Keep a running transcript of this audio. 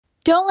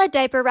Don't let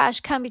diaper rash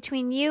come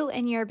between you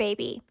and your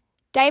baby.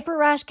 Diaper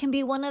rash can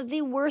be one of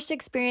the worst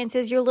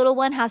experiences your little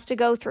one has to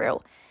go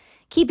through.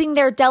 Keeping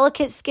their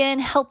delicate skin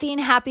healthy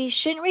and happy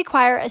shouldn't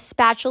require a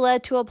spatula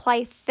to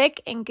apply thick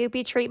and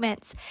goopy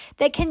treatments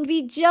that can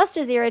be just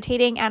as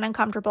irritating and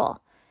uncomfortable.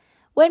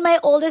 When my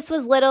oldest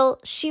was little,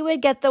 she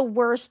would get the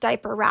worst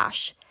diaper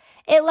rash.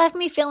 It left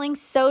me feeling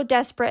so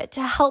desperate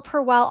to help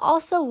her while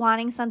also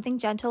wanting something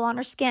gentle on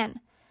her skin.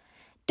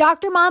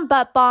 Dr. Mom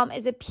Butt Balm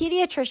is a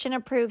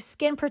pediatrician-approved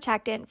skin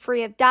protectant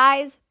free of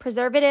dyes,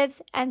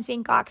 preservatives, and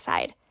zinc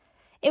oxide.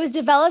 It was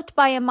developed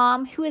by a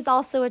mom who is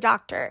also a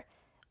doctor.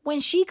 When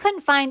she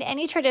couldn't find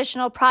any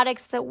traditional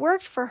products that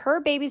worked for her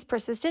baby's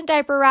persistent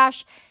diaper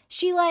rash,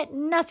 she let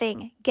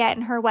nothing get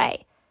in her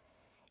way.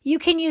 You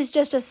can use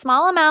just a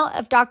small amount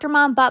of Dr.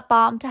 Mom Butt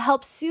Balm to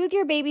help soothe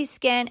your baby's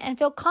skin and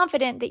feel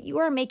confident that you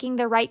are making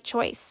the right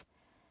choice.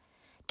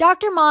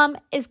 Dr. Mom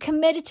is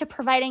committed to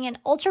providing an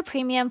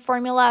ultra-premium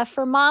formula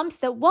for moms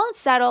that won't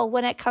settle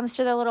when it comes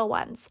to their little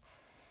ones.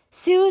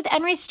 Soothe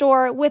and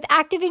restore with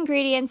active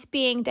ingredients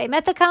being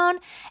dimethicone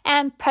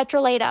and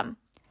petrolatum.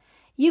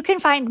 You can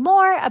find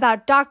more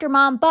about Dr.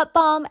 Mom Butt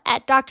Balm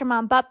at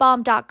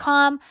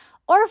drmombuttbalm.com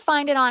or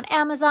find it on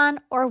Amazon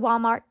or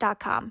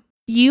Walmart.com.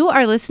 You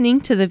are listening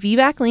to the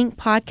VBAC Link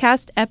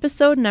podcast,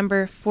 episode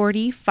number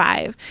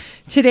 45.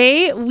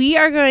 Today, we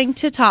are going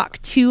to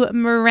talk to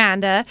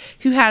Miranda,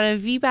 who had a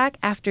VBAC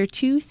after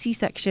 2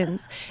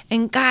 C-sections.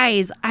 And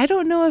guys, I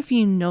don't know if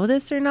you know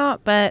this or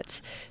not,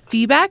 but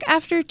VBAC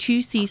after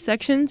 2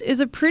 C-sections is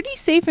a pretty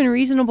safe and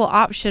reasonable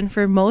option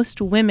for most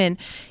women.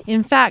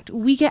 In fact,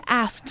 we get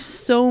asked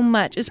so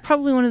much. It's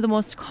probably one of the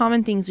most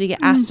common things we get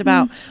asked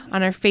about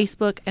on our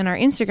Facebook and our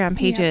Instagram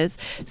pages.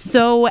 Yeah.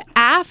 So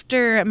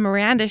after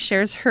Miranda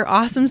shares her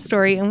awesome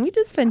story, and we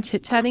just been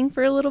chit-chatting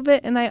for a little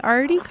bit, and I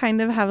already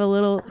kind of have a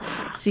little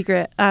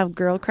secret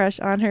girl crush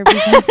on her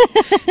because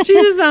she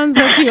just sounds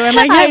so cute, and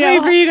I can't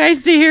wait for you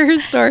guys to hear her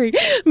story.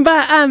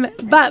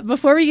 But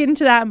before we get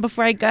into that, and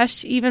before I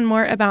gush even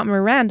more about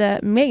Miranda,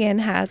 Megan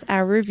has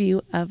our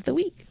review of the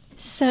week.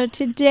 So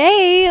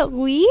today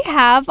we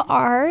have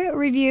our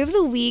review of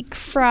the week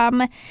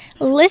from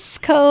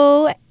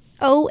Lisco08,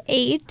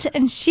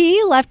 and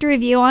she left a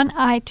review on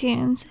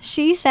iTunes.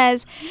 She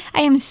says,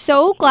 "I am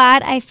so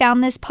glad I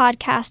found this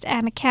podcast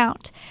and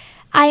account.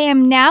 I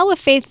am now a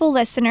faithful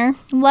listener,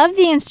 love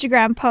the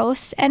Instagram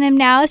posts, and am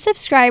now a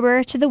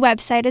subscriber to the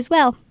website as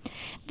well.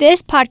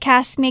 This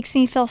podcast makes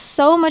me feel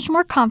so much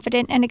more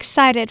confident and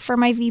excited for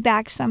my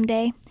VBAC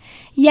someday.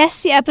 Yes,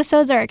 the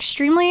episodes are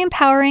extremely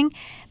empowering,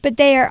 but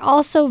they are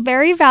also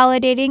very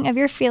validating of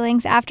your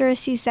feelings after a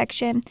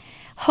C-section,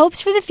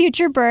 hopes for the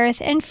future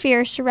birth, and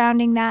fear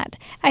surrounding that.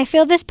 I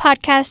feel this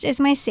podcast is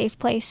my safe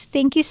place.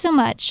 Thank you so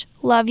much.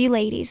 Love you,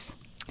 ladies."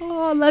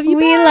 Oh, love you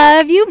back. We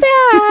love you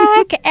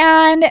back.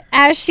 And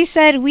as she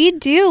said, we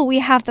do. We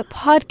have the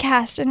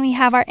podcast and we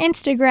have our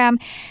Instagram.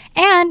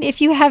 And if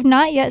you have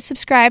not yet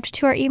subscribed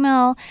to our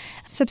email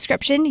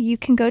subscription, you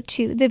can go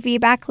to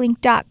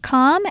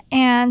thevbaclink.com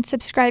and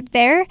subscribe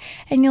there.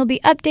 And you'll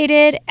be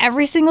updated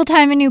every single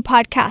time a new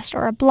podcast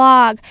or a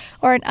blog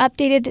or an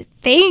updated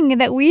thing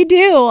that we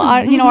do,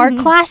 our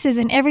classes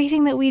and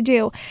everything that we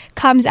do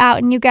comes out.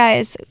 And you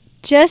guys,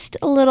 just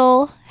a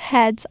little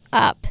heads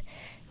up.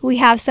 We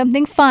have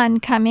something fun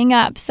coming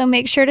up, so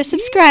make sure to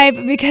subscribe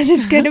because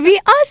it's going to be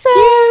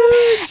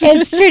awesome.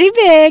 It's pretty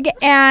big,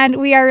 and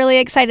we are really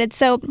excited.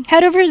 So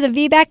head over to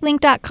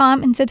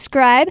thevbaclink.com and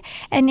subscribe.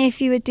 And if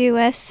you would do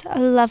us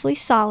a lovely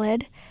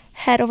solid,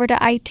 head over to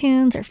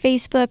iTunes or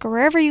Facebook or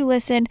wherever you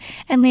listen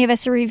and leave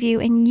us a review,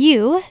 and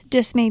you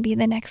just may be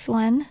the next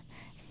one,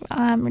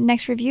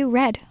 next review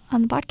read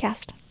on the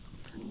podcast.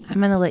 I'm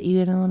going to let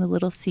you in on a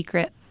little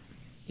secret.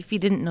 If you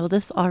didn't know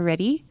this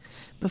already,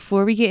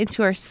 before we get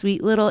into our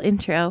sweet little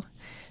intro,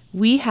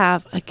 we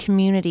have a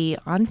community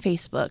on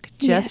Facebook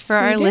just for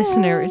our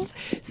listeners.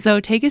 So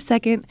take a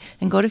second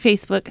and go to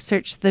Facebook,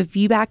 search the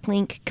VBAC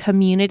Link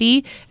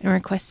community, and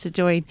request to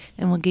join,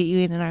 and we'll get you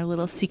in our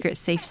little secret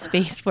safe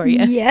space for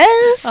you.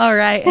 Yes. All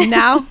right. And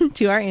now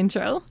to our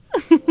intro.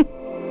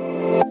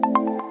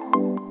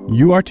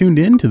 You are tuned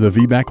in to the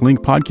VBAC Link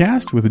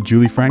podcast with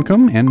Julie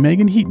Francom and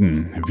Megan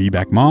Heaton,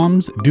 VBAC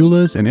moms,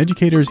 doulas, and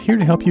educators here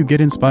to help you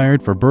get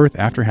inspired for birth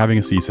after having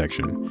a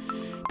C-section.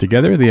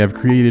 Together, they have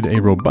created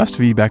a robust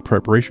VBAC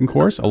preparation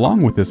course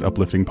along with this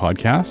uplifting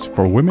podcast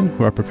for women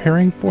who are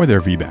preparing for their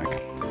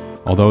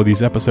VBAC. Although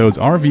these episodes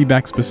are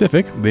VBAC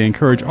specific, they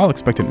encourage all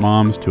expectant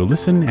moms to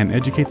listen and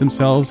educate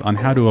themselves on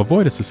how to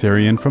avoid a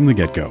cesarean from the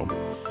get-go.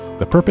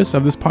 The purpose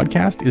of this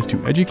podcast is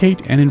to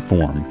educate and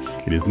inform.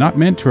 It is not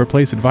meant to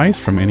replace advice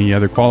from any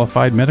other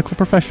qualified medical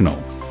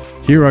professional.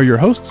 Here are your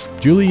hosts,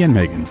 Julie and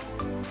Megan.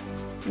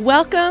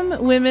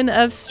 Welcome, Women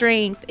of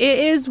Strength. It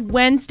is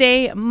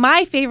Wednesday,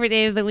 my favorite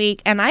day of the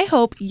week, and I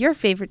hope your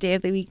favorite day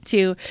of the week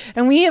too.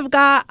 And we have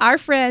got our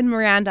friend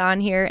Miranda on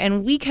here,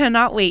 and we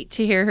cannot wait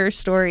to hear her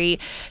story.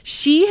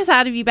 She has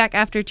had a VBAC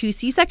after 2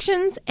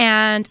 C-sections,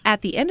 and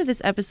at the end of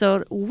this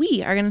episode,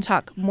 we are going to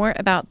talk more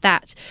about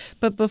that.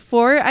 But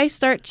before I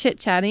start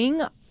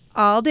chit-chatting,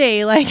 all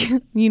day like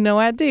you know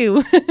I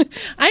do.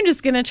 I'm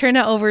just going to turn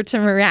it over to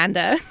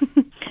Miranda.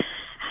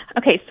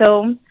 Okay,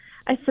 so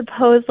I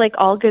suppose like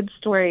all good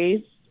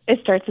stories, it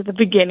starts at the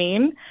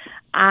beginning.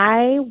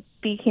 I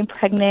became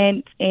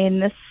pregnant in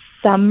the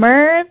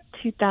summer of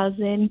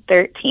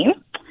 2013,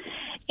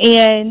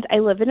 and I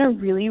live in a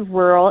really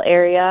rural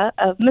area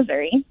of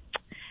Missouri.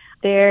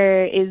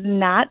 There is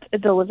not a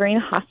delivering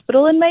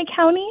hospital in my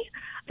county,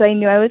 so I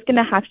knew I was going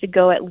to have to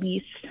go at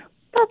least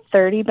about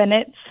 30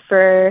 minutes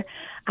for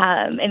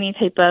any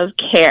type of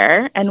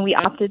care, and we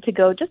opted to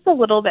go just a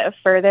little bit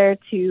further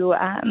to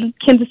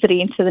Kansas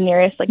City, into the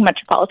nearest like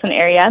metropolitan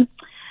area.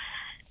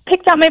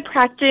 Picked out my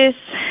practice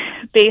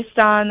based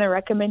on the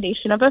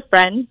recommendation of a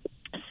friend.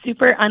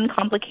 Super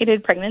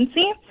uncomplicated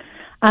pregnancy.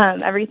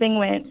 Everything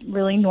went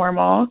really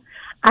normal.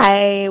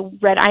 I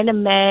read Ina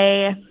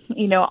May,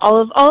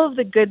 all of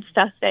the good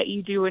stuff that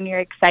you do when you're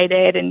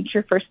excited and it's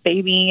your first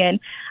baby. And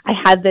I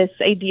had this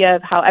idea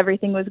of how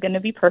everything was going to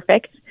be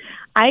perfect.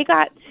 I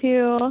got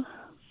to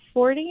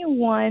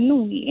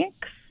 41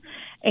 weeks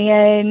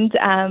and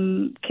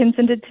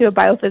consented to a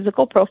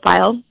biophysical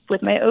profile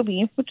with my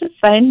OB, which is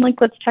fine. Like,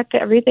 let's check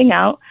everything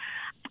out.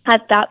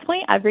 At that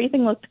point,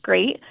 everything looked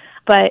great,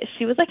 but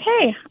she was like,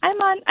 "Hey, I'm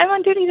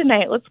on duty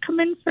tonight. Let's come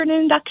in for an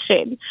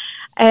induction."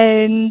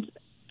 And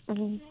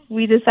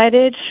we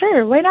decided,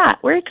 sure, why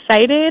not? We're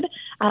excited.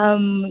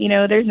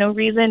 There's no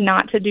reason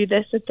not to do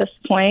this at this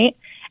point.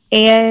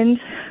 And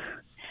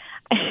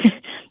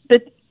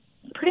that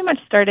pretty much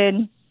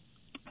started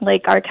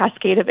like our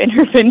cascade of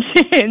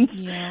interventions.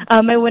 Yeah.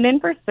 I went in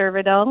for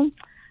Cervidil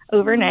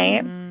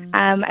overnight.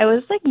 I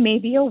was like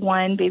maybe a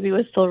 1. Baby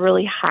was still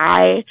really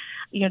high,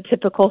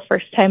 typical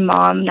first-time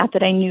mom. Not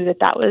that I knew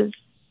that was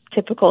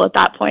typical at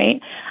that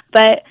point.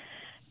 But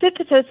did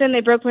Pitocin.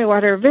 They broke my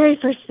water very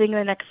first thing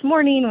the next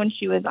morning when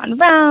she was on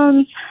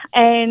rounds.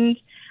 And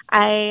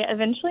I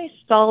eventually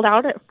stalled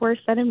out at 4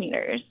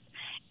 centimeters.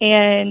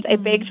 And I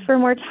begged for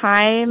more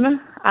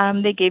time.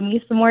 They gave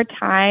me some more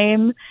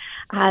time.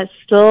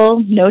 Still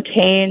no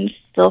change,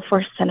 still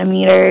 4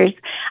 centimeters.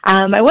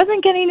 I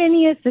wasn't getting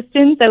any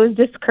assistance. I was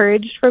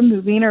discouraged from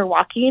moving or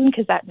walking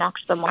because that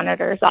knocked the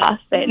monitors off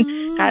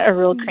and got a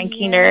real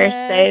cranky nurse.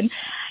 And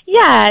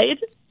yeah, it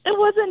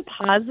wasn't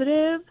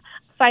positive.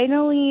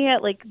 Finally,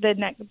 like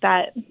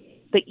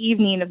the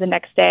evening of the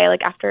next day,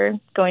 like after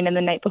going in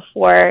the night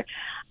before,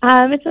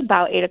 it's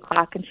about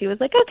 8:00, and she was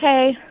like,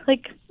 "Okay,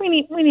 like we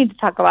need to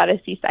talk about a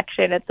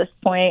C-section at this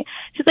point."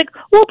 She's like,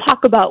 "We'll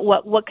talk about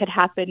what could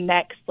happen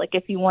next, like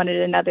if you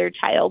wanted another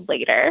child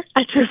later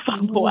after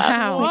follow-up."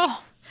 Wow.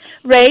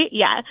 Right?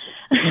 Yeah.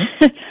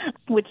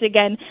 Which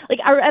again, like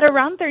at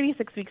around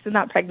 36 weeks in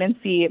that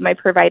pregnancy, my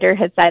provider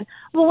had said,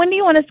 "Well, when do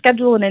you want to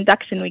schedule an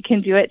induction? We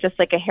can do it just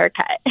like a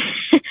haircut."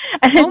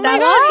 And oh my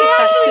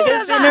gosh,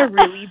 that's been a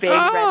really big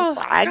red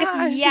flag.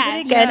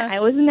 Yes. Again, I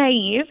was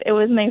naive. It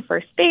was my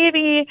first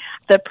baby.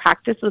 The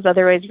practice was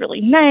otherwise really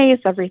nice.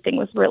 Everything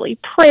was really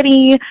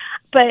pretty.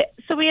 But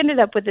so we ended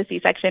up with a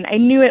C-section. I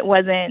knew it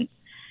wasn't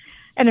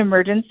an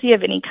emergency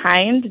of any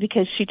kind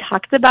because she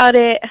talked about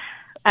it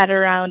at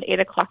around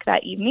 8:00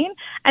 that evening,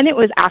 and it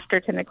was after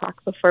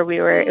 10:00 before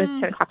it was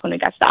 10:00 when we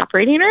got to the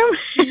operating room.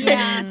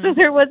 Yeah. So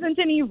there wasn't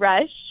any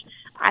rush.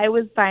 I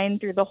was fine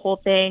through the whole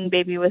thing.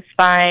 Baby was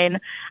fine.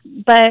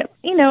 But,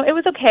 it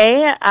was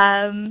okay.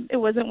 It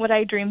wasn't what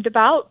I dreamed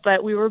about,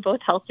 but we were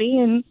both healthy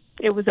and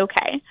it was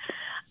okay.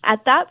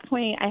 At that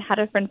point, I had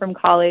a friend from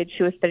college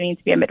who was studying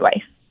to be a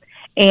midwife.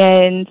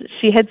 And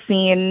she had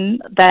seen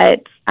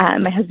that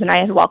my husband and I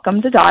had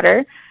welcomed a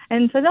daughter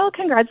and said, "Oh,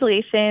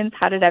 congratulations.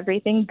 How did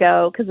everything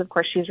go?" Because, of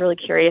course, she's really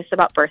curious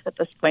about birth at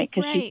this point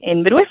because she's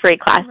in midwifery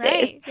classes.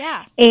 Right,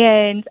 yeah.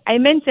 And I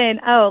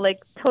mentioned,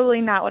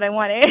 totally not what I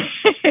wanted.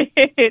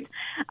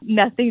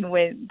 Nothing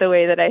went the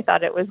way that I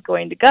thought it was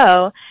going to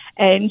go.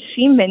 And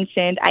she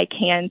mentioned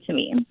ICANN to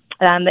me,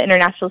 the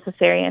International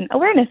Cesarean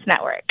Awareness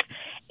Network,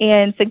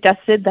 and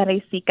suggested that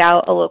I seek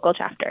out a local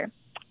chapter.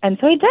 And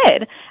so I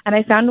did. And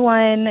I found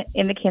one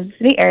in the Kansas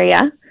City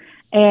area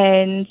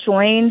and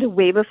joined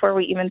way before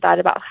we even thought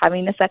about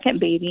having a second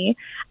baby.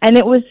 And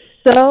it was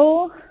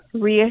so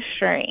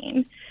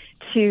reassuring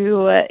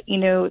to,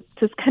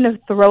 just kind of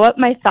throw up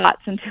my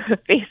thoughts into a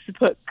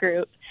Facebook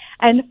group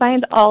and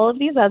find all of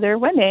these other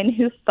women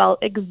who felt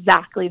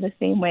exactly the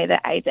same way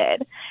that I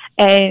did.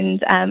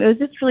 And it was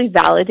just really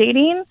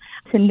validating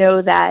to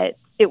know that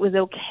it was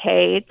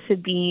okay to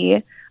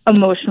be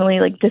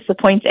emotionally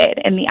disappointed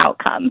in the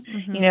outcome,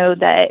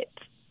 that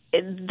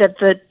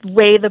the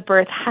way the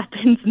birth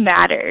happens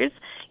matters.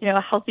 A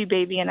healthy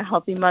baby and a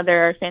healthy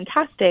mother are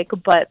fantastic,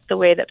 but the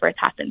way that birth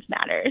happens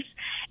matters.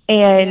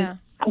 And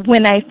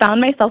when I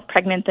found myself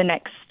pregnant the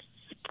next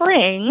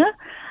spring,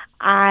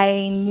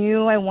 I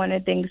knew I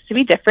wanted things to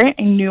be different.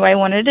 I knew I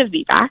wanted a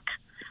VBAC,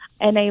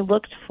 and I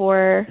looked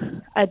for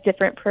a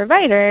different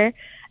provider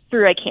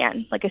through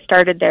ICANN. I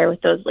started there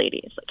with those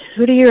ladies.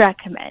 Who do you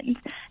recommend?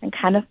 And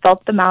kind of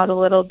felt them out a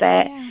little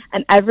bit. Yeah.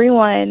 And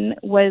everyone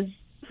was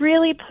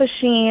really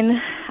pushing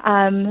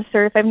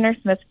certified nurse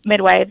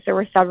midwives. There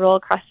were several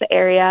across the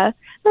area.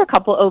 There were a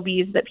couple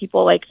OBs that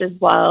people liked as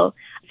well.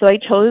 So I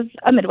chose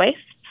a midwife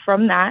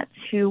from that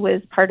who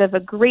was part of a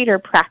greater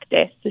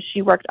practice. So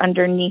she worked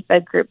underneath a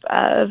group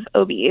of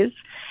OBs.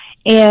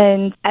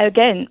 And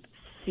again,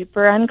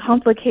 super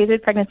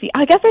uncomplicated pregnancy.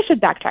 I guess I should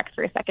backtrack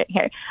for a second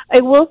here.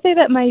 I will say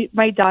that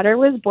my daughter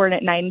was born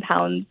at 9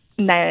 pounds,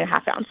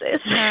 9.5 ounces.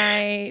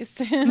 Nice.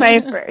 My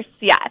first,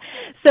 yeah.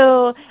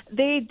 So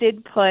they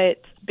did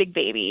put big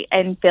baby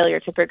and failure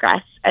to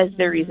progress as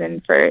the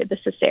reason for the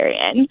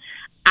cesarean.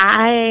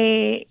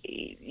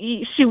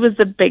 She was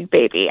a big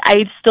baby.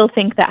 I still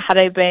think that had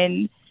I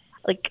been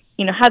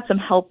had some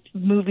help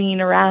moving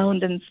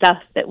around and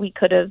stuff, that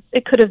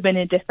it could have been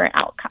a different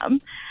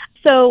outcome.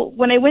 So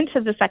when I went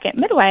to the second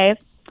midwife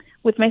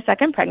with my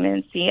second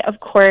pregnancy, of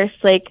course,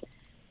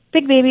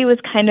 big baby was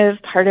kind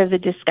of part of the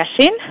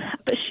discussion,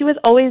 but she was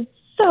always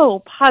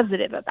so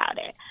positive about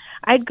it.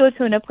 I'd go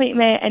to an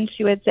appointment and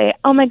she would say,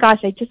 "Oh my gosh,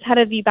 I just had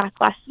a VBAC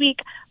last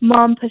week.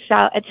 Mom pushed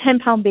out a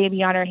 10-pound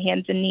baby on her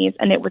hands and knees,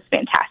 and it was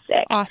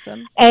fantastic."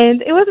 Awesome.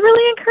 And it was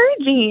really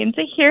encouraging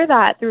to hear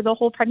that through the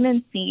whole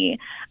pregnancy.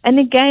 And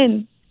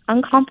again,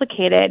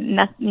 uncomplicated,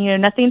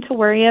 nothing to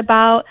worry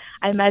about.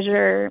 I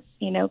measure,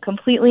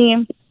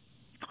 completely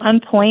on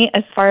point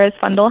as far as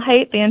fundal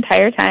height the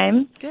entire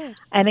time. Good.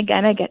 And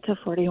again, I get to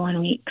 41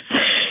 weeks.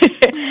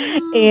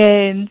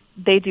 And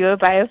they do a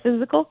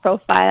biophysical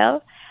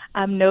profile.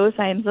 No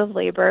signs of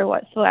labor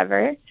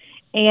whatsoever.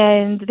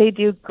 And they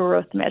do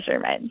growth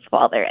measurements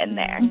while they're in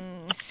there.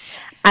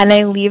 And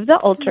I leave the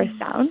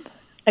ultrasound.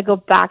 I go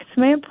back to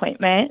my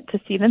appointment to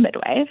see the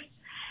midwife.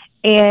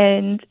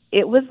 And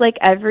it was like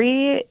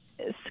every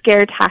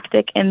scare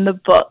tactic in the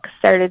book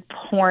started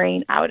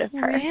pouring out of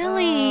her.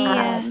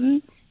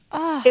 Really?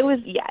 It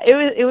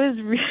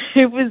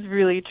was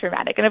really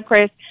traumatic. And of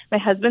course, my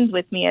husband's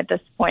with me at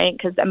this point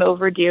because I'm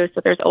overdue.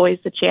 So there's always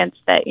the chance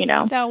that,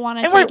 don't want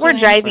to. And we're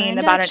driving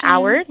about an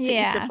hour to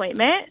each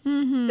appointment.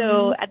 Mm-hmm.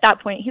 So at that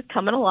point, he's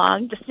coming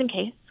along just in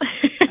case.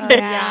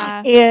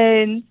 Yeah.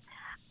 And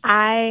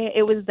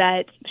it was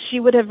that she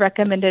would have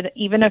recommended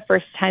even a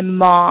first-time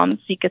mom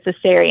seek a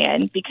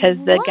cesarean because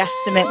the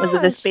guesstimate was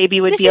that this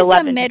baby would be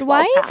 11 to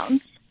 12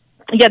 pounds.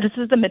 Yeah, this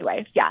is the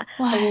midwife. Yeah,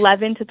 what?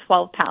 11 to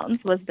 12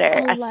 pounds was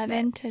their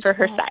 11 estimate to for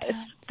her 12 size,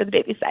 pounds. for the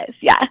baby size.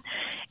 Yeah,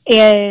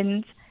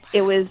 and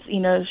it was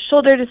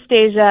shoulder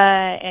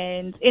dysphagia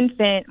and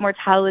infant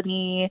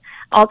mortality,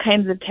 all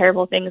kinds of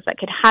terrible things that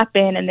could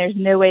happen, and there's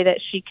no way that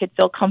she could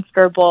feel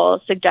comfortable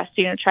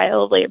suggesting a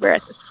trial of labor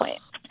at this point.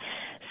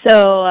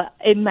 So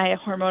in my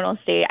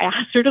hormonal state, I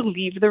asked her to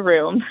leave the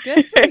room.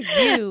 Good for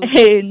you.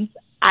 And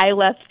I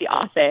left the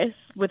office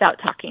without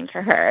talking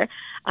to her.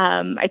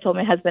 I told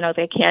my husband, I was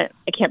like,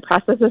 I can't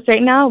process this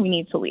right now. We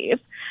need to leave,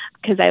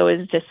 because I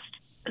was just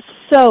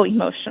so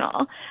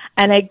emotional.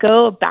 And I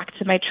go back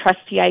to my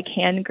trusty I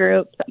Can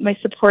group, my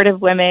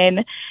supportive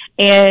women,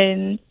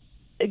 and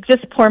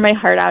just pour my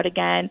heart out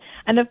again.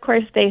 And of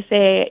course they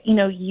say,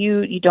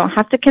 you don't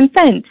have to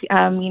consent.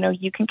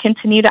 You can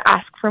continue to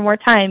ask for more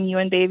time. You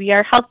and baby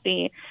are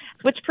healthy.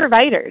 Switch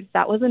providers.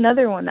 That was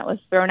another one that was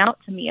thrown out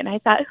to me. And I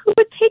thought, who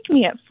would take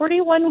me at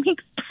 41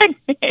 weeks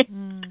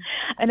pregnant?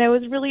 And I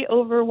was really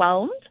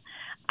overwhelmed.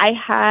 I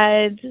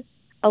had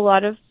a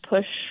lot of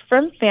push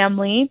from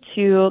family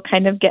to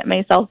kind of get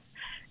myself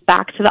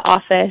back to the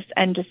office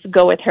and just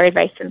go with her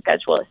advice and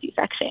schedule a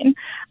C-section.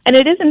 And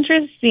it is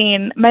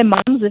interesting. My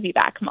mom's a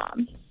VBAC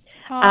mom.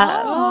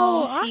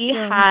 Awesome. She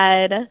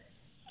had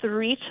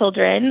 3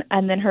 children,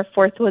 and then her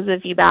fourth was a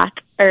VBAC,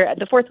 or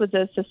the fourth was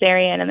a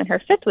cesarean, and then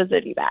her fifth was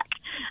a VBAC.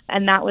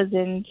 And that was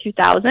in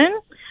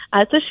 2000.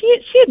 So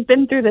she had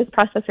been through this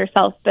process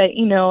herself, but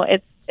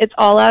it's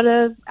all out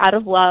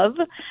of love,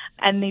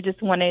 and they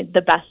just wanted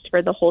the best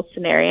for the whole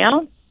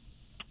scenario.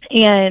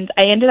 And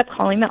I ended up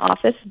calling the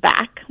office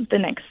back the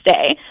next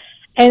day,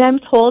 and I'm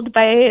told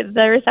by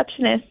the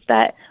receptionist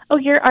that, "Oh,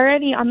 you're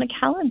already on the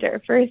calendar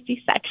for a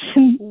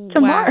C-section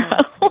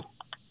tomorrow." Wow.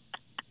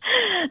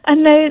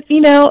 And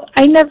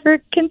I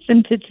never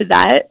consented to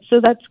that,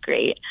 so that's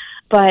great.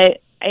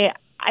 But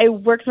I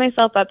worked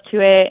myself up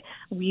to it.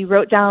 We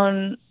wrote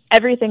down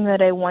everything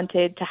that I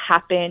wanted to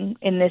happen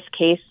in this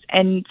case,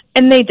 and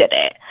they did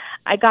it.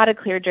 I got a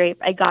clear drape.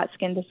 I got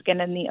skin to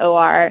skin in the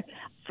OR.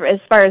 As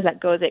far as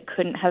that goes, it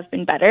couldn't have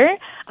been better.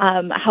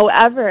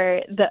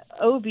 However, the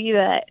OB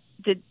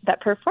that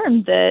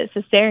performed the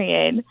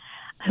cesarean,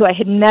 who I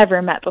had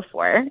never met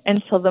before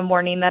until the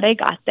morning that I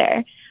got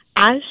there,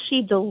 as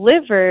she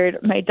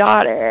delivered my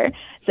daughter,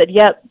 said,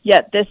 yep,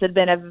 this had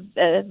been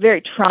a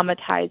very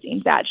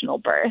traumatizing vaginal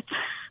birth.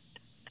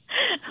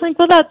 I'm like,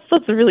 well,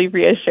 that's really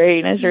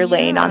reassuring as you're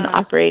laying on the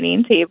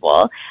operating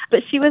table.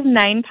 But she was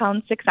 9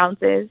 pounds, 6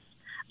 ounces.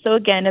 So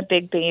again, a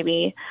big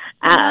baby.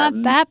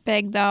 Not that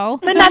big, though.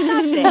 But not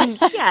that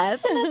big. Yeah,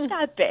 but not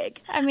that big.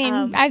 I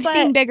mean, I've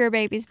seen bigger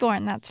babies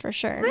born, that's for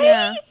sure. Right?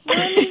 Yeah. Well,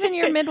 and even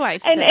your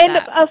midwife said and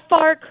that. a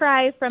far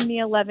cry from the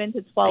 11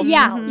 to 12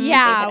 pounds they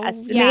had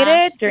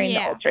estimated during the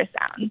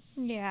ultrasound.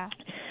 Yeah.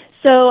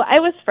 So I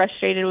was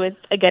frustrated with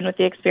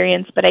the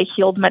experience, but I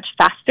healed much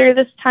faster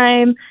this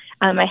time.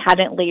 I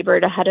hadn't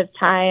labored ahead of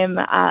time.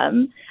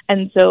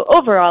 And so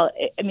overall,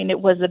 it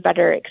was a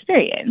better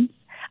experience.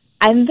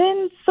 And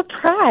then,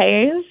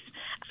 surprise,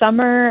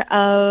 summer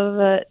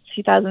of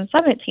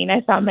 2017,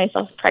 I found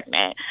myself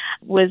pregnant.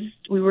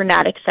 We were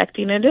not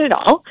expecting it at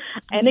all.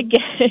 And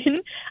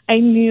again, I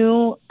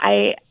knew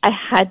I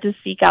had to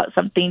seek out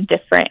something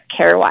different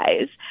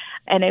care-wise.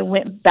 And I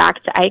went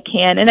back to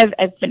ICANN, and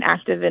I've been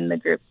active in the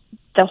group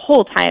the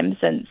whole time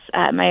since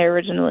I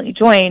originally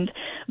joined.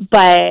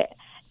 But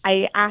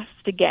I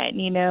asked again,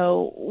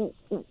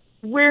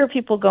 where are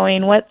people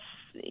going? What's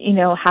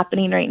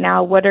happening right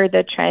now? What are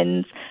the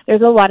trends?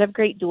 There's a lot of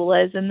great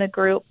doulas in the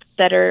group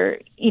that are,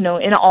 in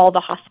all the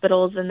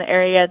hospitals in the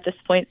area at this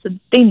point. So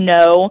they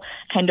know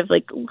kind of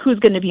like who's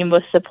going to be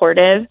most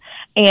supportive.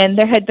 And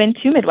there had been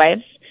 2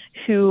 midwives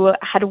who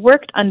had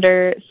worked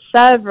under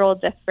several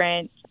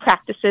different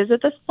practices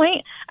at this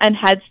point and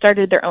had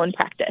started their own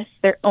practice,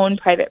 their own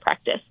private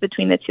practice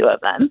between the 2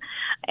 of them.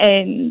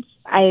 And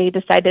I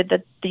decided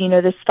that,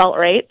 this felt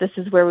right. This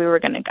is where we were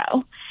going to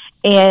go.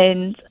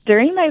 And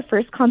during my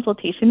first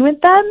consultation with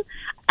them,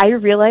 I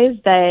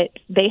realized that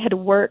they had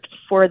worked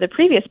for the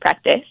previous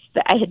practice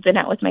that I had been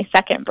at with my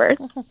second birth.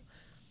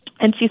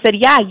 And she said,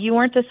 yeah, you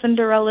weren't a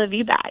Cinderella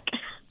VBAC.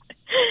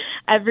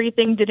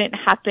 Everything didn't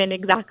happen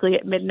exactly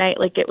at midnight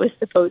like it was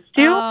supposed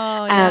to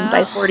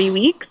by 40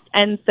 weeks.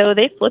 And so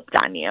they flipped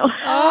on you. Oh,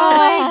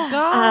 my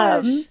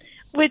gosh.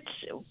 Which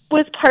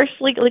was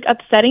partially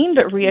upsetting,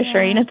 but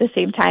reassuring at the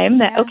same time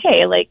that,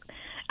 okay,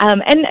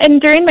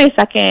 and during my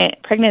second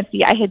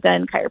pregnancy, I had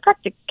done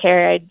chiropractic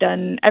care. I'd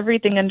done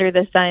everything under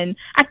the sun,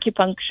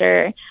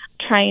 acupuncture,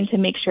 trying to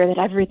make sure that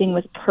everything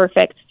was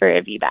perfect for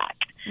a VBAC.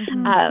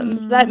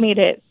 So that made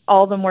it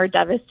all the more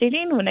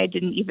devastating when I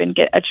didn't even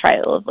get a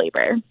trial of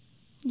labor.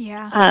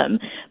 Yeah.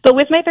 But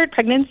with my third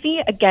pregnancy,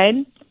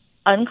 again,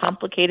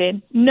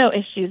 uncomplicated, no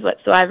issues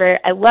whatsoever.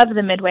 I love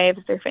the midwives.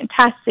 They're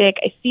fantastic.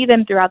 I see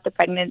them throughout the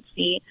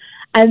pregnancy.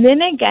 And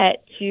then I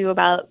get to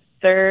about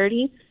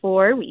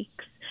 34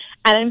 weeks.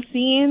 And I'm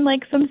seeing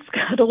some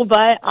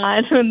scuttlebutt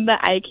on the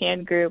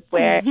ICANN group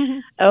where,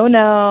 oh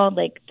no,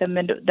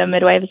 the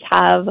midwives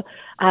have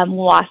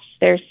lost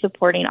their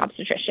supporting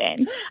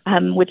obstetrician,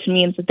 which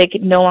means that they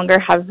could no longer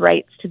have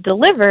rights to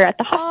deliver at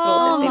the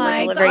hospital that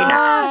they were delivering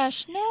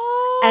at.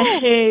 No.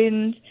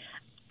 And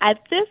at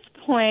this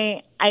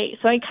point,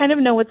 I kind of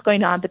know what's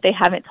going on, but they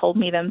haven't told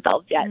me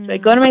themselves yet. So I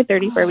go to my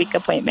 34-week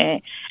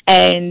appointment,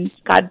 and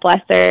God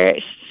bless her,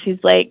 she's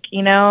like,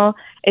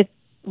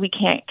 we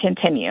can't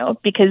continue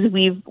because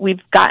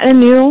we've got a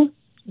new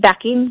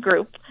backing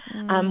group.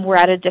 We're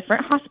at a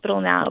different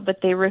hospital now,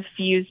 but they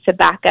refuse to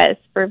back us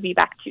for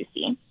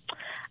VBA2C.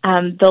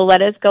 They'll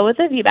let us go with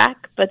a VBAC,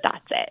 but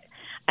that's it.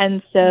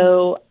 And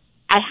so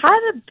I had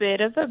a bit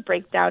of a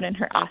breakdown in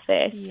her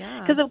office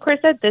because, of course,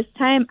 at this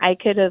time I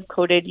could have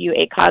coded you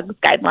ACOG's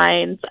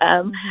guidelines.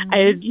 I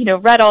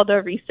had, read all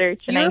the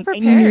research, and I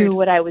knew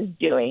what I was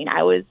doing.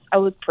 I was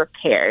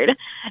prepared,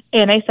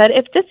 and I said,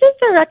 if this is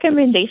a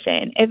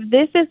recommendation, if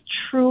this is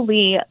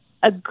truly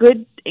a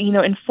good,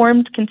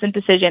 informed consent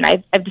decision,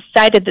 I've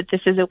decided that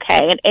this is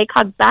okay, and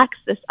ACOG backs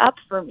this up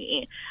for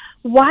me.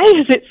 Why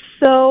is it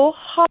so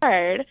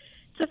hard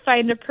to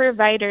find a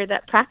provider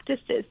that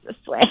practices this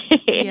way?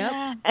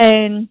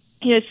 And,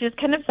 she just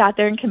kind of sat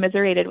there and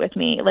commiserated with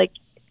me.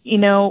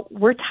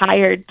 We're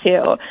tired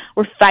too.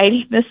 We're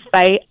fighting this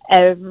fight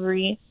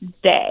every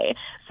day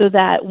so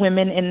that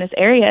women in this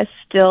area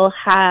still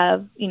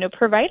have,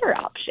 provider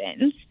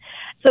options.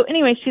 So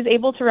anyway, she's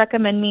able to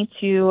recommend me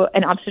to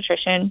an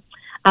obstetrician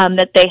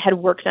that they had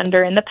worked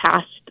under in the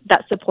past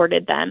that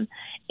supported them.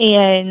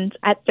 And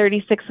at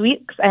 36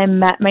 weeks, I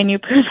met my new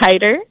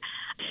provider.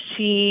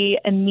 She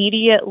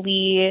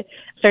immediately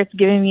starts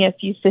giving me a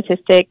few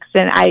statistics,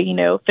 and I,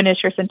 finish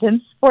her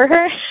sentence for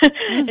her.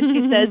 And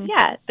she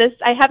says,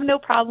 I have no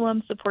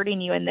problem supporting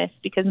you in this,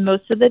 because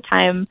most of the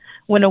time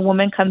when a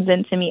woman comes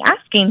in to me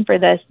asking for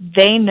this,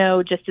 they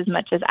know just as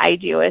much as I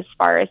do as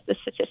far as the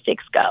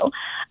statistics go.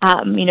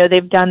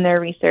 They've done their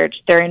research,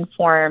 they're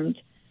informed,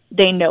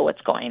 they know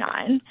what's going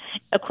on.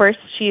 Of course,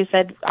 she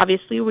said,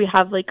 obviously, we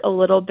have a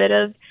little bit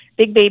of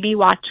big baby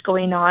watch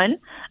going on,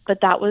 but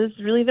that was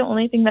really the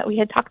only thing that we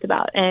had talked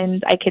about.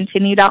 And I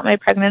continued out my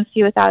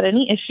pregnancy without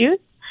any issues.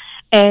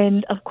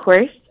 And of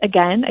course,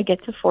 again, I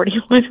get to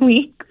 41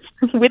 weeks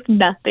with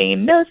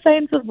nothing, no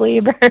signs of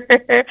labor.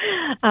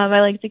 I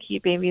like to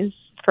keep babies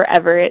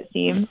forever, it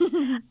seems.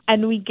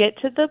 And we get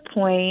to the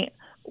point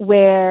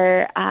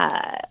where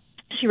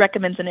she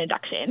recommends an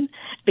induction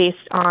based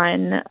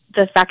on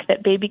the fact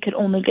that baby could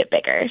only get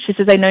bigger. She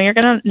says, I know you're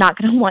not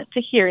going to want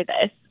to hear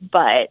this,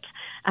 but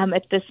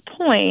at this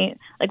point,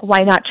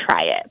 why not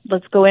try it?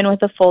 Let's go in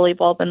with a Foley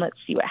bulb and let's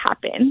see what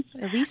happens.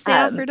 At least they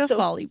offered a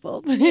Foley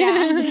bulb.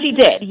 Yeah, she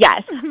did,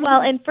 yes.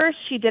 Well, and first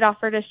she did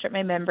offer to strip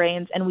my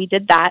membranes, and we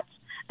did that,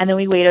 and then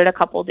we waited a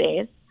couple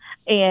days.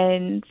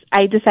 And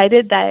I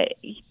decided that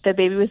the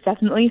baby was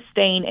definitely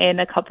staying in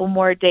a couple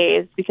more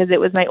days because it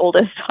was my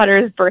oldest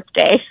daughter's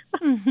birthday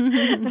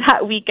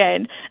that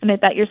weekend. And I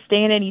thought, you're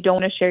staying in, you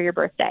don't want to share your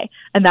birthday,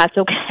 and that's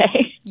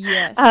okay.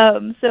 Yes.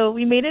 So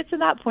we made it to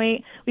that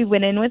point. We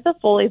went in with a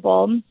Foley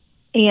bowl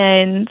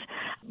and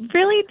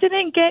really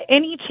didn't get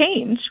any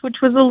change, which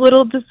was a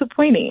little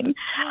disappointing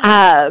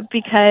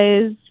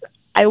because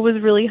I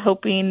was really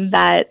hoping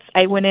that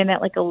I went in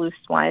at like a loose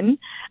one,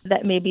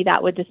 that maybe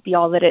that would just be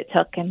all that it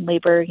took and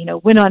labor,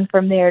 went on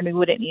from there and we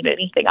wouldn't need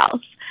anything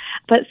else.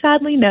 But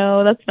sadly,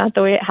 no, that's not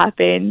the way it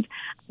happened.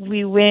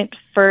 We went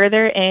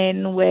further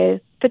in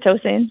with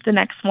Pitocin the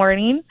next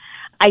morning.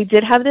 I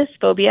did have this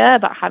phobia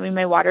about having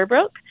my water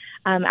broke.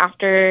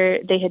 After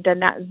they had done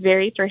that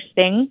very first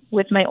thing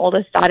with my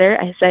oldest daughter,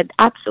 I said,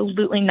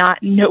 absolutely not.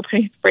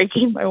 Nobody's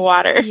breaking my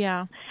water.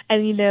 Yeah.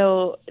 And,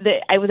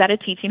 I was at a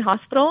teaching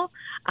hospital,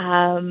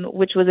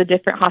 which was a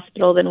different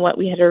hospital than what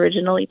we had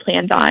originally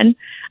planned on.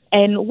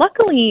 And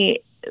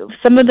luckily,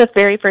 some of the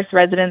very first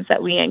residents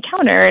that we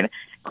encountered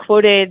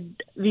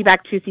quoted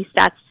VBA2C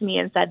stats to me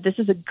and said, this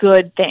is a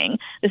good thing.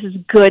 This is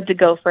good to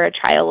go for a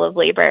trial of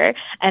labor.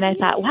 And I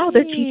thought, wow,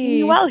 they're teaching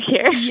you well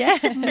here.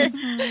 Yes.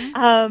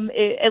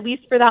 At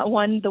least for the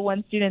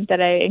one student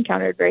that I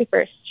encountered very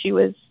first, she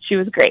was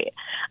great.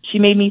 She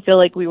made me feel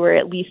like we were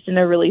at least in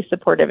a really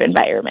supportive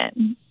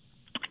environment.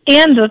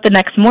 And the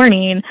next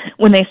morning,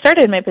 when they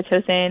started my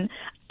Pitocin,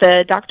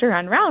 the doctor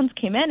on rounds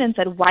came in and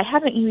said, why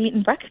haven't you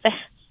eaten breakfast?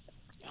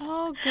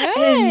 Oh, good.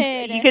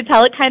 And you could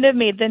tell it kind of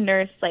made the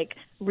nurse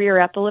rear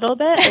up a little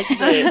bit.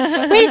 Wait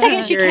a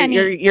second, she can't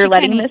eat. You're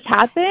letting this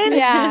happen?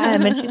 Yeah.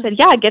 And she said,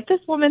 yeah, get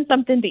this woman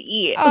something to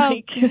eat. Oh,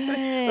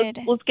 good.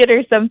 let's get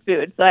her some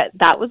food. So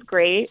that was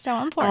great. So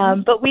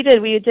important. But we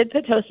did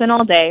Pitocin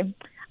all day.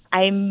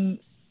 I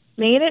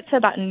made it to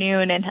about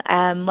noon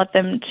and let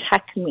them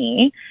check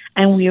me,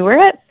 and we were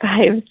at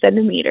 5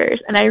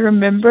 centimeters. And I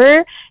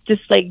remember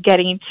just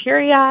getting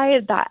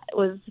teary-eyed. That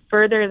was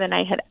further than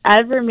I had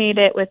ever made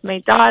it with my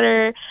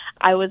daughter.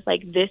 I was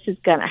like, this is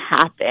going to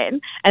happen.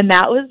 And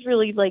that was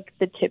really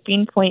the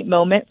tipping point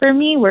moment for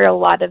me, where a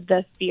lot of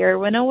the fear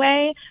went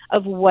away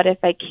of what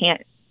if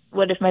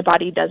my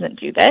body doesn't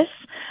do this?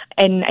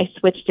 And I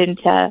switched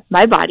into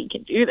my body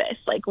can do this.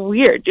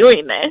 We are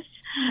doing this.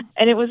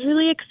 And it was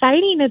really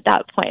exciting at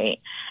that point.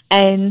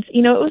 And,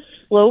 it was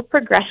slow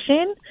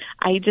progression.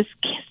 I just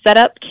set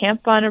up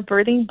camp on a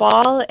birthing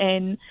ball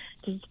and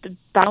just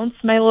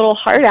bounced my little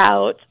heart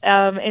out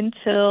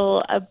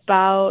until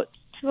about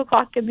 2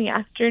 o'clock in the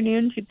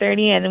afternoon,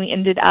 2:30, and we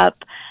ended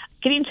up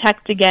getting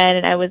checked again,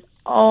 and I was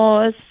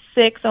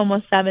 6,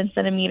 almost 7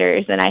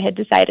 centimeters, and I had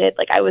decided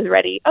I was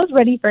ready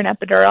for an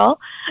epidural.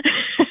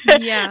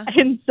 Yeah.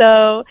 And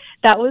so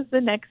that was the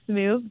next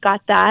move,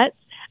 got that.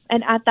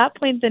 And at that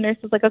point, the nurse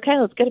was like, okay,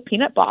 let's get a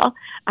peanut ball.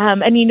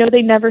 And,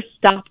 they never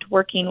stopped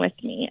working with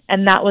me.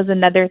 And that was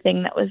another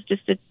thing that was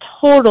just a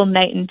total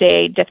night and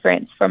day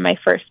difference from my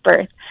first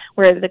birth,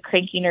 where the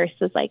cranky nurse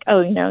was like, oh,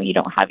 you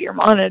don't have your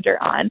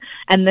monitor on.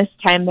 And this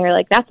time they're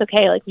like, that's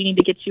okay. We need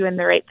to get you in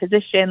the right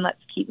position.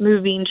 Let's keep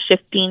moving,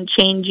 shifting,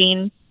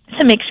 changing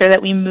to make sure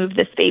that we move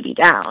this baby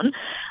down.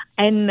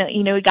 And,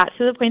 we got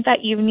to the point that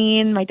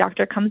evening, my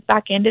doctor comes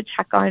back in to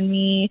check on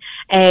me,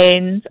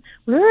 and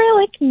we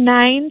were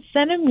 9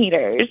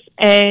 centimeters.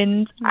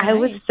 And nice. I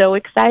was so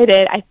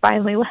excited. I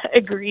finally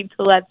agreed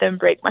to let them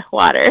break my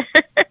water.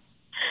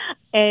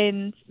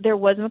 And there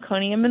was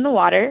meconium in the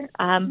water,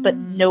 but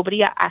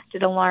nobody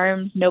acted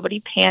alarmed.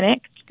 Nobody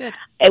panicked. Good.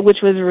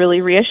 Which was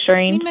really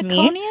reassuring to me.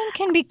 Meconium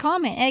can be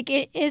common.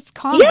 It is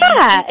common.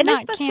 Yeah, and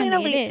not especially in a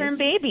late-term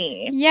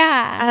baby.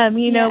 Yeah.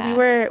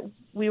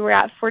 We were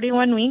at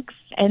 41 weeks,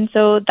 and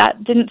so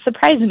that didn't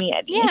surprise me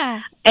any.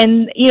 Yeah.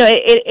 And,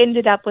 it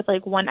ended up with,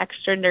 one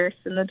extra nurse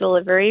in the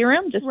delivery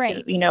room, just,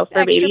 right. For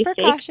extra baby's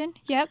precaution.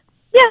 sake. Yep.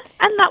 Yeah,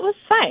 and that was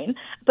fine.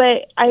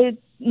 But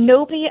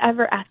nobody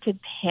ever acted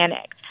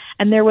panicked.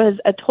 And there was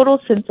a total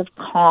sense of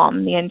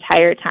calm the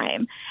entire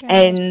time. Good.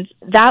 And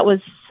that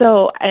was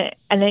so,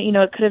 and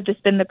it could have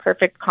just been the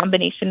perfect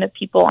combination of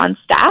people on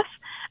staff,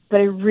 but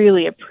I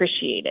really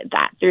appreciated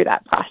that through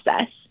that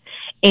process.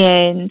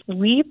 And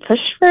we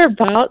pushed for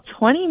about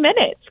 20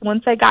 minutes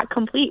once I got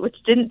complete, which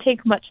didn't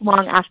take much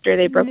long after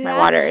they broke my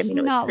water. That's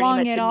not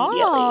long at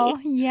all.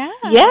 Yeah.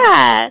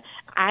 Yeah.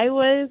 I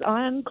was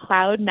on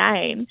cloud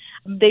 9.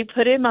 They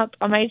put him up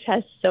on my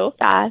chest so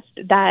fast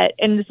that,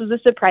 and this was a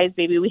surprise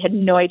baby. We had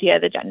no idea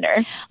the gender.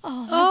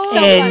 Oh, that's so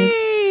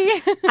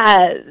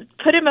funny.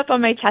 Put him up on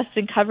my chest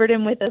and covered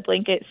him with a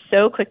blanket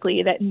so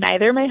quickly that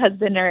neither my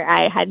husband nor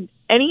I had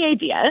any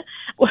idea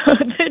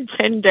the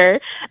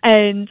gender.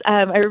 And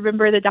I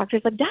remember the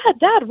doctor's like,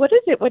 Dad, what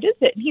is it? What is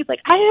it? And he's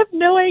like, I have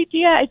no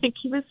idea. I think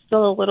he was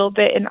still a little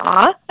bit in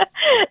awe.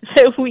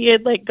 So we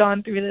had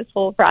gone through this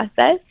whole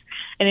process.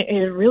 And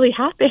it really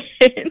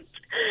happened.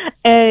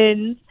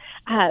 And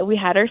we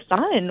had our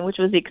son, which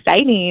was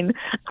exciting.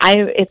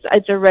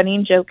 It's a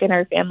running joke in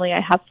our family.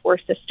 I have 4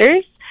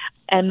 sisters.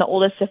 am the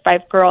oldest of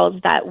 5 girls,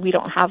 that we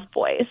don't have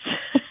boys.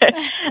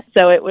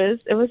 So it was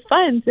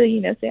fun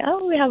to, say,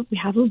 oh, we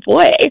have a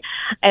boy.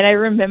 And I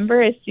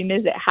remember as soon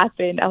as it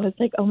happened, I was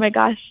like, oh my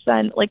gosh,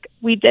 son, like,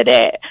 we did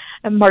it.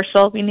 And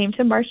Marshall, we named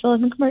him Marshall.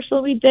 And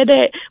Marshall, we did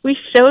it. We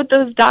showed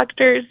those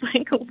doctors,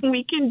 like,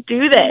 we can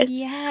do this.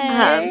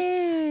 Yes.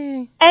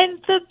 And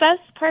the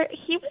best part,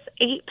 he was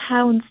 8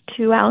 pounds,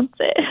 2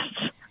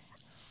 ounces.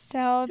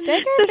 So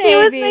bigger So baby, he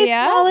was my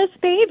yeah. smallest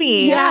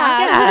baby.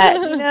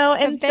 Yeah.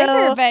 And bigger,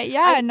 so but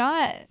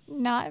not.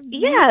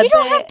 Yeah, you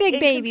don't but have big in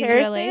babies,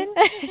 really.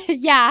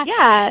 comparison, Yeah.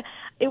 Yeah,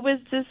 it was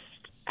just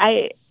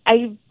I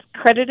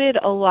credited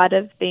a lot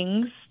of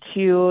things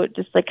to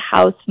just like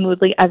how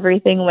smoothly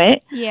everything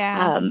went.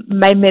 Yeah.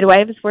 My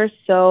midwives were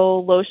so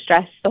low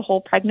stress the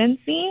whole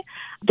pregnancy.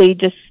 They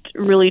just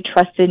really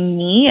trusted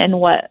me and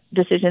what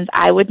decisions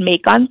I would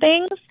make on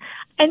things.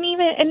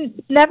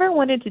 And never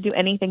wanted to do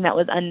anything that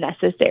was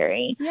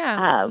unnecessary.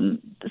 Yeah.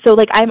 So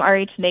like, I'm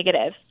Rh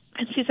negative.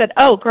 And she said,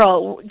 oh,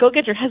 girl, go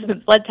get your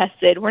husband's blood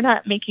tested. We're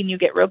not making you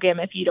get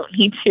ROGAM if you don't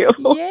need to.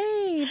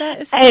 Yay,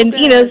 that is so and,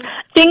 good.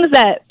 things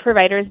that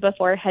providers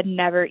before had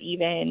never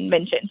even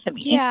mentioned to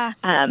me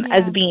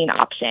as being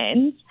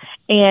options.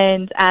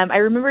 And I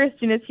remember as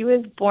soon as he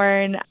was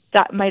born,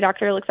 my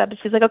doctor looks up and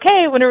she's like,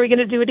 okay, when are we going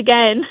to do it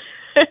again?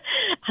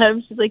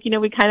 She's like,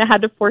 we kind of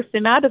had to force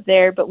him out of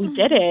there, but we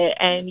did it,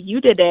 and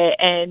you did it,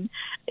 and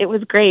it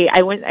was great. I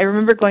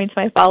remember going to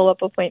my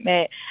follow-up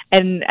appointment,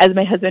 and as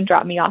my husband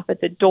dropped me off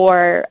at the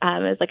door,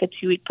 as like a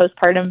 2-week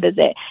postpartum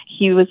visit,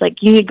 he was like,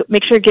 you need to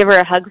make sure to give her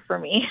a hug for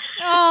me.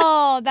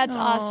 Oh, that's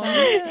awesome.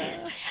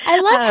 I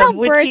love how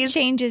birth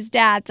changes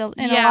dads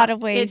in a lot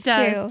of ways,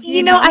 too.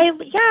 You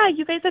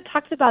guys had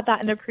talked about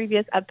that in a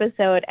previous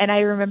episode, and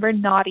I remember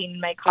nodding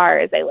in my car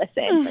as I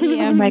listened. Like,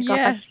 oh my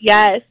gosh,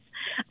 yes.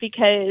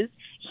 Because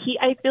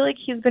I feel like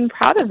he's been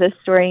proud of this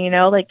story,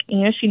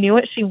 she knew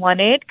what she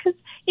wanted, because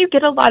you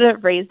get a lot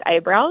of raised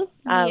eyebrows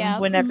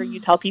whenever you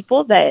tell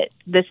people that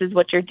this is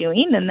what you're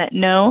doing, and that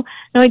no,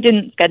 I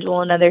didn't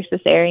schedule another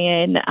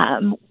cesarean.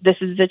 This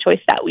is the choice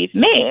that we've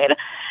made.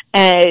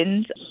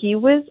 And he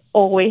was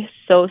always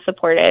so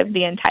supportive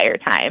the entire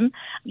time.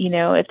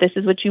 If this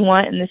is what you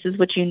want and this is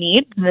what you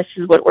need, then this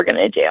is what we're going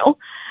to do.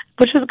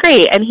 Which was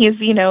great. And he's,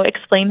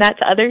 explained that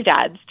to other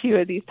dads, too,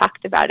 as he's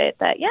talked about it,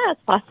 that, yeah,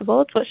 it's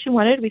possible. It's what she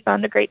wanted. We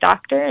found a great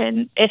doctor,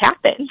 and it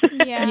happened.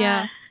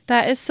 Yeah.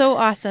 That is so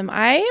awesome.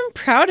 I am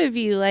proud of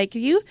you. Like,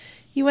 you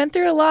went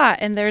through a lot,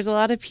 and there's a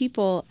lot of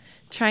people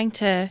trying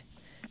to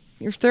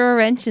throw a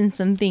wrench in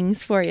some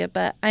things for you,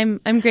 but I'm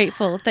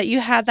grateful that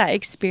you had that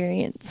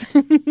experience.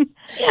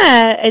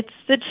 Yeah, it's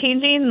the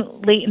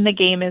changing late in the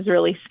game is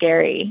really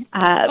scary.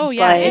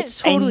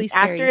 It's totally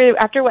scary.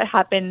 After what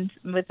happened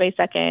with my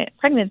second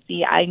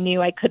pregnancy, I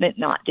knew I couldn't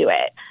not do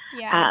it.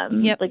 Yeah.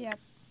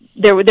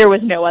 There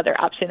was no other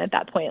option at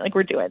that point. Like,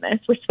 we're doing this.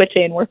 We're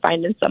switching. We're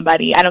finding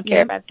somebody. I don't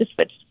care if I have to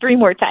switch 3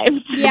 more times.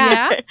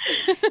 Yeah.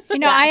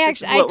 I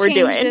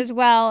changed as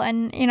well.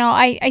 And,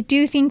 I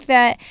do think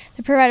that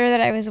the provider that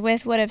I was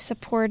with would have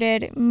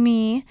supported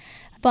me,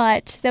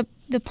 but the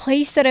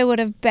place that I would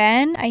have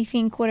been, I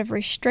think, would have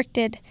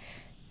restricted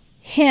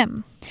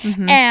him.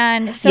 Mm-hmm.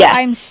 And so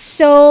I'm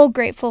so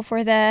grateful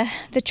for the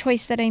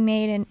choice that I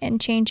made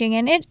and changing.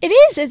 And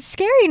it's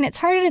scary and it's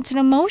hard and it's an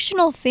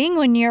emotional thing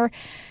when you're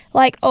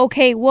like,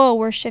 okay, whoa,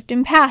 we're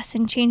shifting paths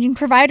and changing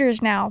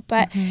providers now.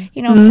 But,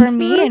 for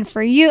me and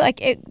for you,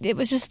 like it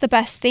was just the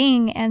best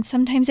thing. And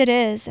sometimes it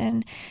is.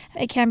 And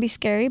it can be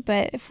scary.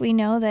 But if we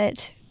know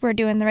that we're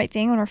doing the right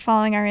thing when we're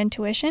following our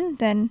intuition,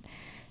 then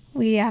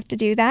we have to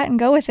do that and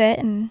go with it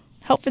and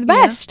hope for the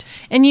best.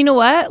 And you know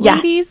what? Yeah.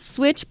 Ladies,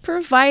 switch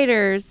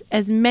providers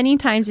as many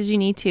times as you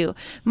need to.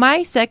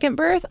 My second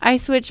birth, I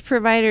switched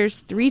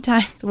providers 3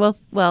 times.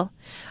 Well,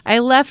 I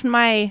left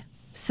my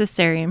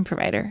cesarean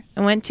provider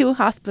and went to a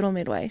hospital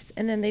midwife,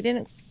 and then they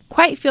didn't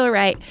quite feel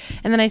right,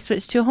 and then I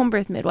switched to a home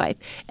birth midwife.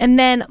 And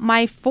then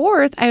my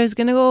 4th, I was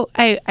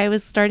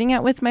starting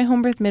out with my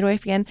home birth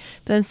midwife again,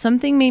 but then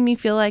something made me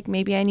feel like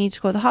maybe I need to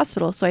go to the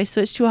hospital, so I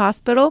switched to a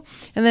hospital,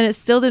 and then it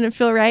still didn't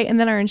feel right, and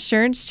then our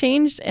insurance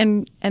changed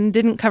and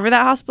didn't cover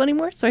that hospital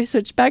anymore, so I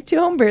switched back to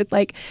home birth.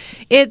 Like,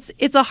 it's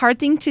a hard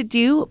thing to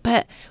do,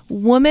 but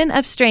woman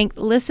of strength,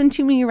 listen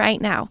to me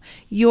right now.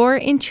 Your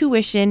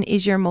intuition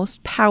is your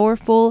most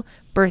powerful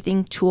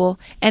birthing tool,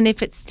 and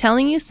if it's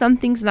telling you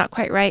something's not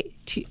quite right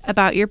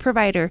about your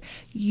provider,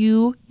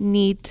 you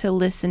need to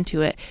listen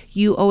to it.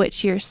 You owe it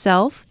to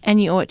yourself,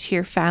 and you owe it to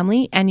your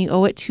family, and you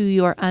owe it to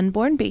your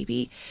unborn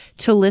baby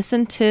to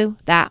listen to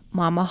that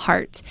mama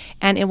heart,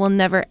 and it will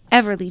never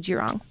ever lead you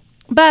wrong.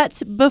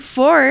 But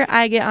before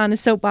I get on a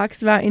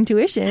soapbox about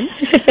intuition,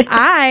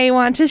 I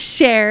want to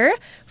share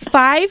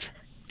 5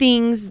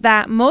 things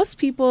that most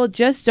people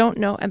just don't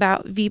know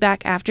about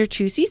VBAC after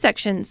 2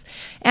 C-sections.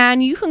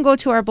 And you can go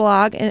to our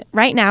blog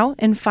right now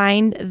and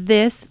find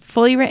this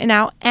fully written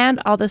out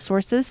and all the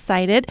sources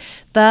cited,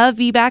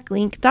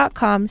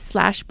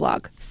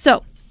 thevbaclink.com/blog.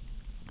 So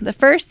The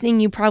first thing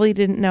you probably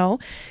didn't know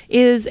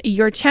is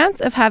your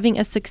chance of having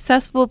a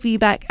successful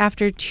VBAC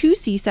after 2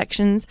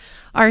 C-sections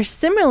are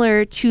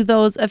similar to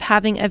those of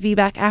having a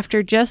VBAC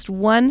after just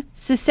 1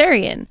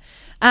 cesarean.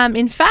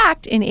 In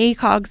fact, in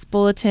ACOG's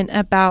bulletin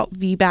about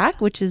VBAC,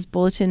 which is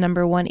bulletin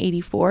number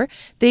 184,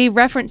 they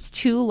referenced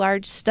 2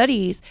 large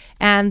studies,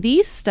 and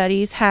these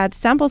studies had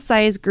sample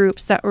size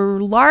groups that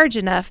were large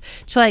enough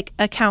to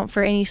account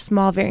for any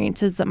small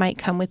variances that might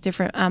come with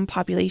different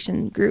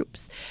population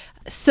groups.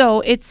 So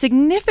it's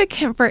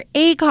significant for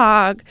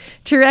ACOG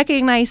to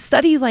recognize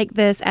studies like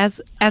this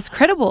as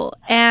credible,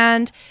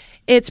 and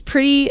it's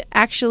pretty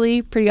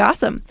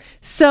awesome.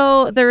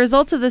 So the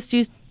results of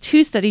the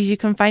 2 studies you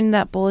can find in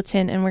that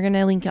bulletin, and we're going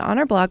to link it on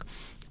our blog,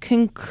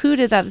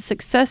 concluded that the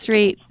success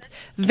rate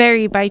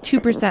varied by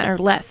 2% or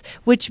less,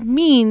 which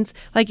means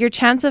your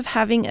chance of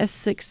having a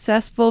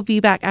successful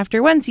VBAC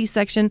after 1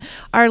 C-section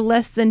are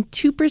less than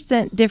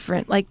 2%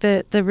 different.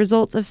 The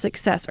results of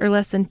success are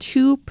less than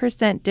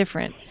 2%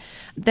 different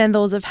than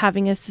those of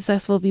having a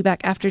successful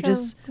VBAC after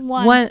just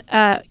one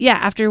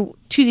after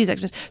 2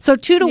 C-sections. So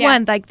 2 to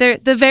 1,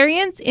 the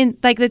variance in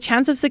the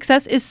chance of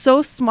success is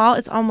so small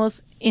it's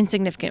almost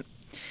insignificant.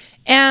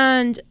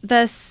 And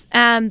the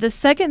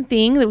second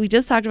thing that we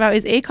just talked about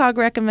is ACOG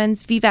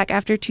recommends VBAC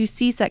after 2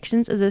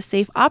 C-sections as a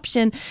safe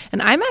option.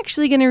 And I'm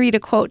actually going to read a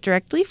quote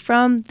directly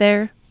from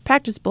their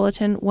practice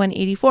bulletin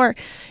 184.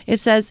 It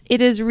says, "It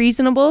is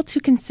reasonable to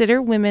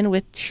consider women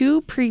with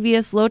 2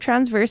 previous low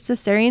transverse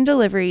cesarean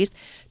deliveries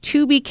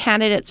to be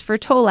candidates for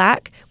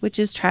TOLAC, which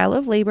is trial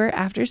of labor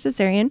after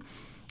cesarean,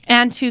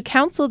 and to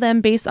counsel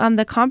them based on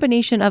the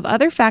combination of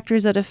other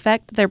factors that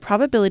affect their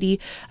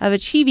probability of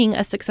achieving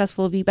a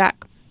successful VBAC."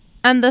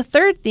 And the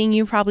third thing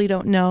you probably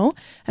don't know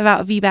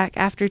about VBAC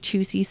after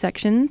 2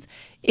 C-sections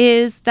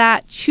is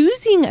that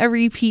choosing a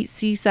repeat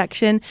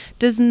C-section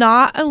does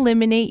not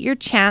eliminate your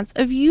chance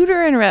of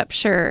uterine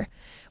rupture.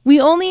 We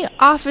only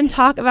often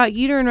talk about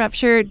uterine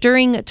rupture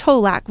during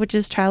TOLAC, which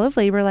is trial of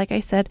labor, like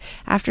I said,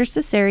 after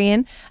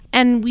cesarean.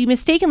 And we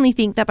mistakenly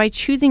think that by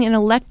choosing an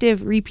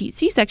elective repeat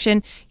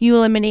C-section, you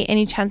eliminate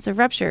any chance of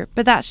rupture.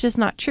 But that's just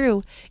not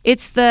true.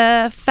 It's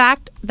the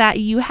fact that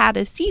you had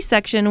a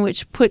C-section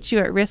which puts you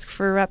at risk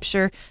for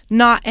rupture,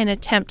 not an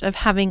attempt of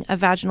having a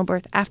vaginal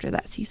birth after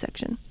that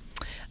C-section.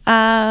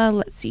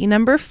 Let's see.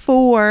 Number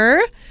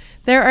 4,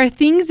 there are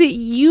things that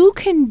you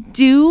can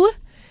do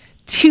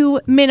to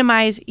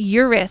minimize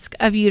your risk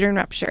of uterine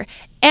rupture.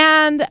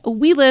 And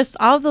we list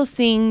all of those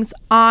things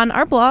on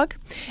our blog.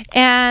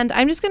 And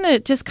I'm just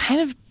going to kind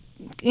of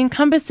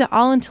encompass it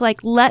all into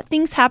let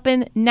things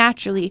happen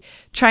naturally.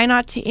 Try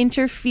not to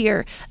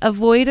interfere.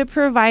 Avoid a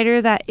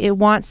provider that it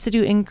wants to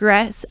do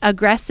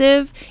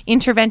aggressive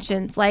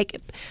interventions, like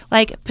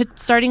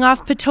starting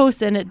off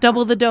Pitocin at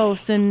double the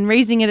dose and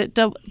raising it at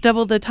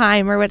double the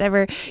time or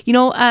whatever.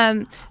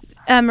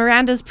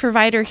 Miranda's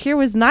provider here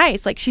was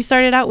nice. She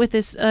started out with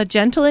this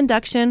gentle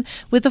induction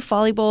with a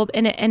Foley bulb,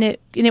 and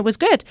it was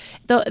good.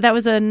 That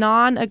was a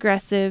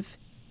non-aggressive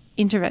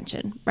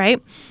intervention,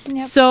 right?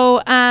 Yep.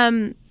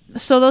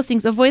 So those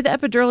things. Avoid the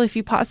epidural if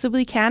you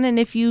possibly can, and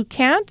if you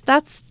can't,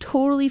 that's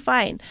totally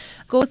fine.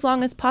 Go as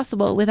long as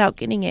possible without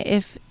getting it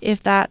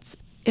if that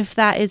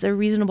is a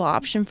reasonable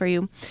option for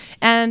you.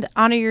 And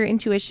honor your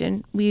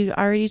intuition. We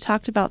already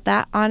talked about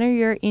that. Honor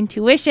your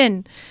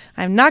intuition.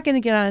 I'm not going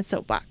to get on a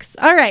soapbox.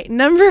 All right,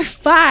 number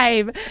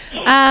 5.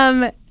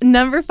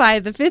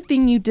 The fifth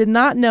thing you did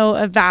not know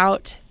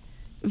about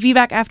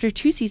VBAC after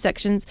 2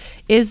 C-sections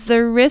is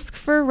the risk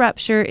for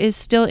rupture is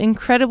still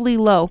incredibly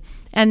low,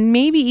 and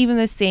maybe even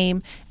the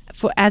same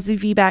as a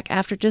VBAC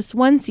after just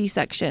 1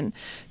 C-section.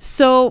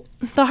 So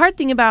the hard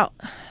thing about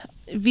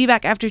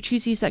VBAC after 2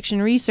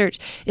 C-section research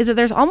is that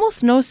there's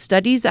almost no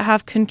studies that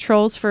have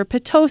controls for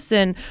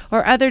Pitocin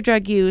or other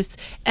drug use,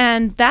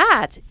 and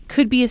that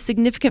could be a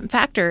significant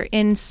factor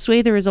and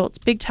sway the results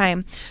big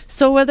time.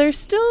 So while there's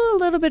still a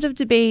little bit of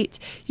debate,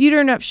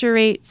 uterine rupture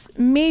rates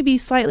may be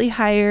slightly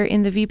higher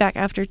in the VBAC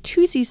after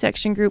 2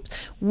 C-section groups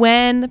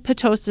when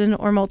Pitocin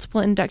or multiple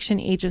induction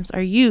agents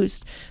are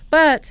used.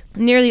 But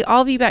nearly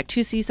all VBAC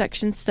 2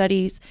 C-section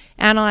studies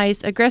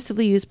analyzed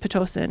aggressively used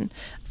Pitocin.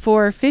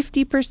 For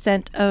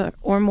 50%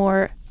 or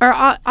more,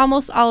 or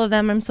almost all of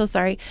them,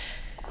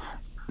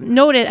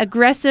 noted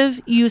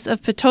aggressive use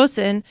of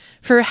Pitocin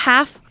for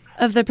half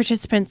of the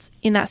participants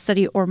in that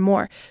study or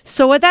more.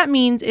 So what that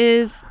means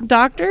is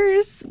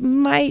doctors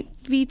might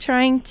be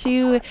trying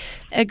to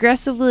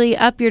aggressively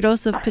up your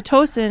dose of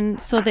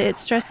Pitocin so that it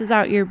stresses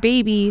out your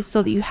baby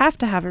so that you have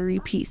to have a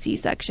repeat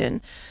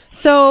C-section.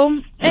 So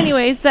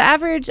anyways, the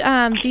average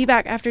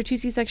VBAC after 2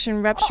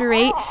 C-section rupture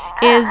rate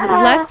is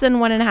less than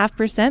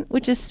 1.5%,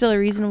 which is still a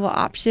reasonable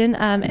option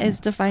as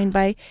defined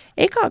by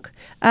ACOG.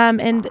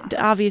 And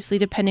obviously,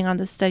 depending on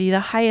the study, the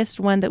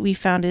highest one that we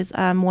found is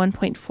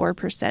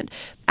 1.4%.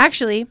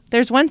 Actually,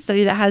 there's one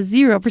study that has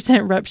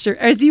 0% rupture,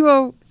 or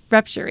 0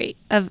 rupture rate.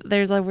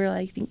 There's over,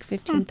 I think,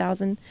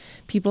 15,000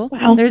 people.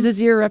 Wow. There's a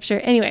 0 rupture.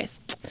 Anyways.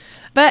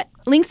 But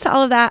links to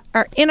all of that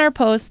are in our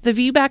post,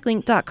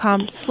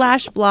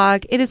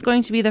 thevbacklink.com/blog. It is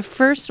going to be the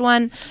first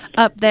one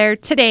up there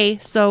today.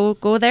 So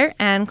go there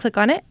and click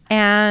on it.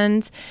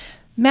 And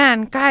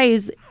man,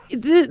 guys,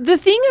 the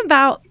thing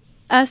about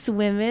us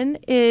women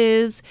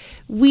is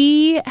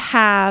we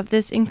have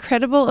this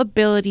incredible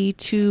ability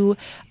to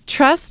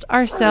trust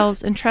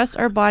ourselves and trust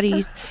our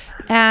bodies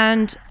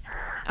and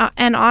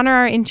honor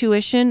our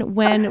intuition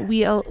when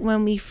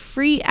we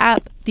free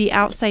up the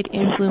outside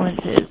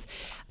influences.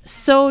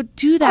 So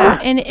do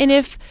that. And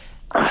if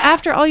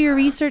after all your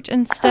research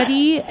and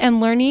study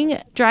and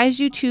learning drives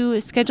you to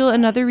schedule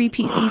another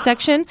repeat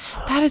C-section,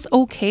 that is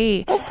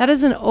okay. That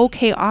is an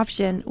okay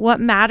option. What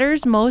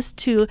matters most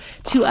to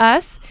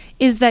us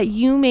is that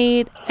you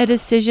made a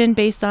decision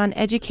based on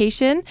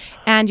education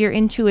and your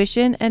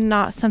intuition and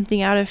not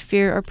something out of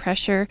fear or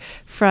pressure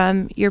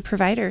from your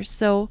providers.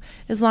 So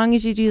as long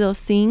as you do those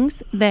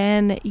things,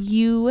 then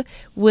you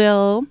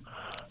will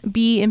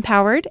be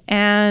empowered.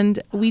 And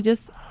we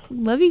just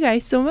love you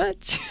guys so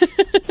much.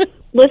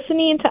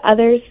 Listening to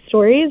others'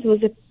 stories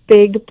was a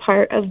big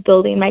part of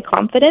building my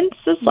confidence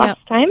this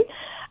last time.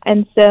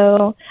 And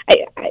so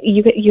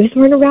you guys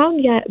weren't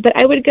around yet, but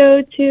I would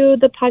go to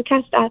the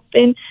podcast app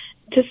and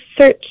just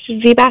search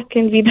VBAC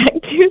and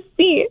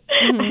VBA2C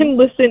and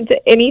listen to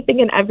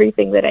anything and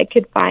everything that I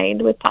could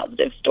find with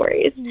positive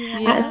stories.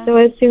 So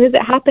as soon as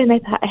it happened, I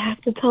thought, I have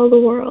to tell the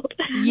world.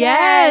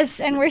 Yes,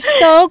 and we're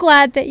so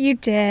glad that you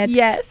did.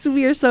 Yes,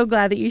 we are so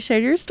glad that you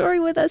shared your story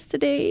with us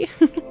today.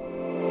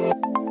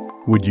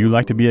 Would you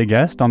like to be a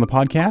guest on the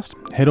podcast?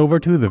 Head over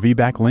to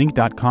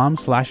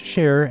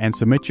thevbacklink.com/share and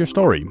submit your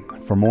story.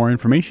 For more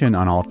information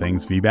on all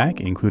things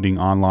VBAC, including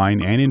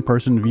online and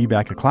in-person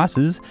VBAC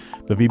classes,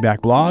 the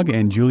VBAC blog,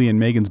 and Julie and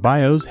Megan's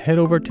bios, head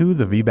over to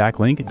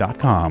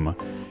thevbacklink.com.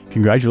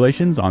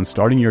 Congratulations on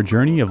starting your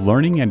journey of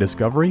learning and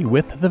discovery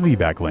with the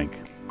VBAC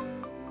Link.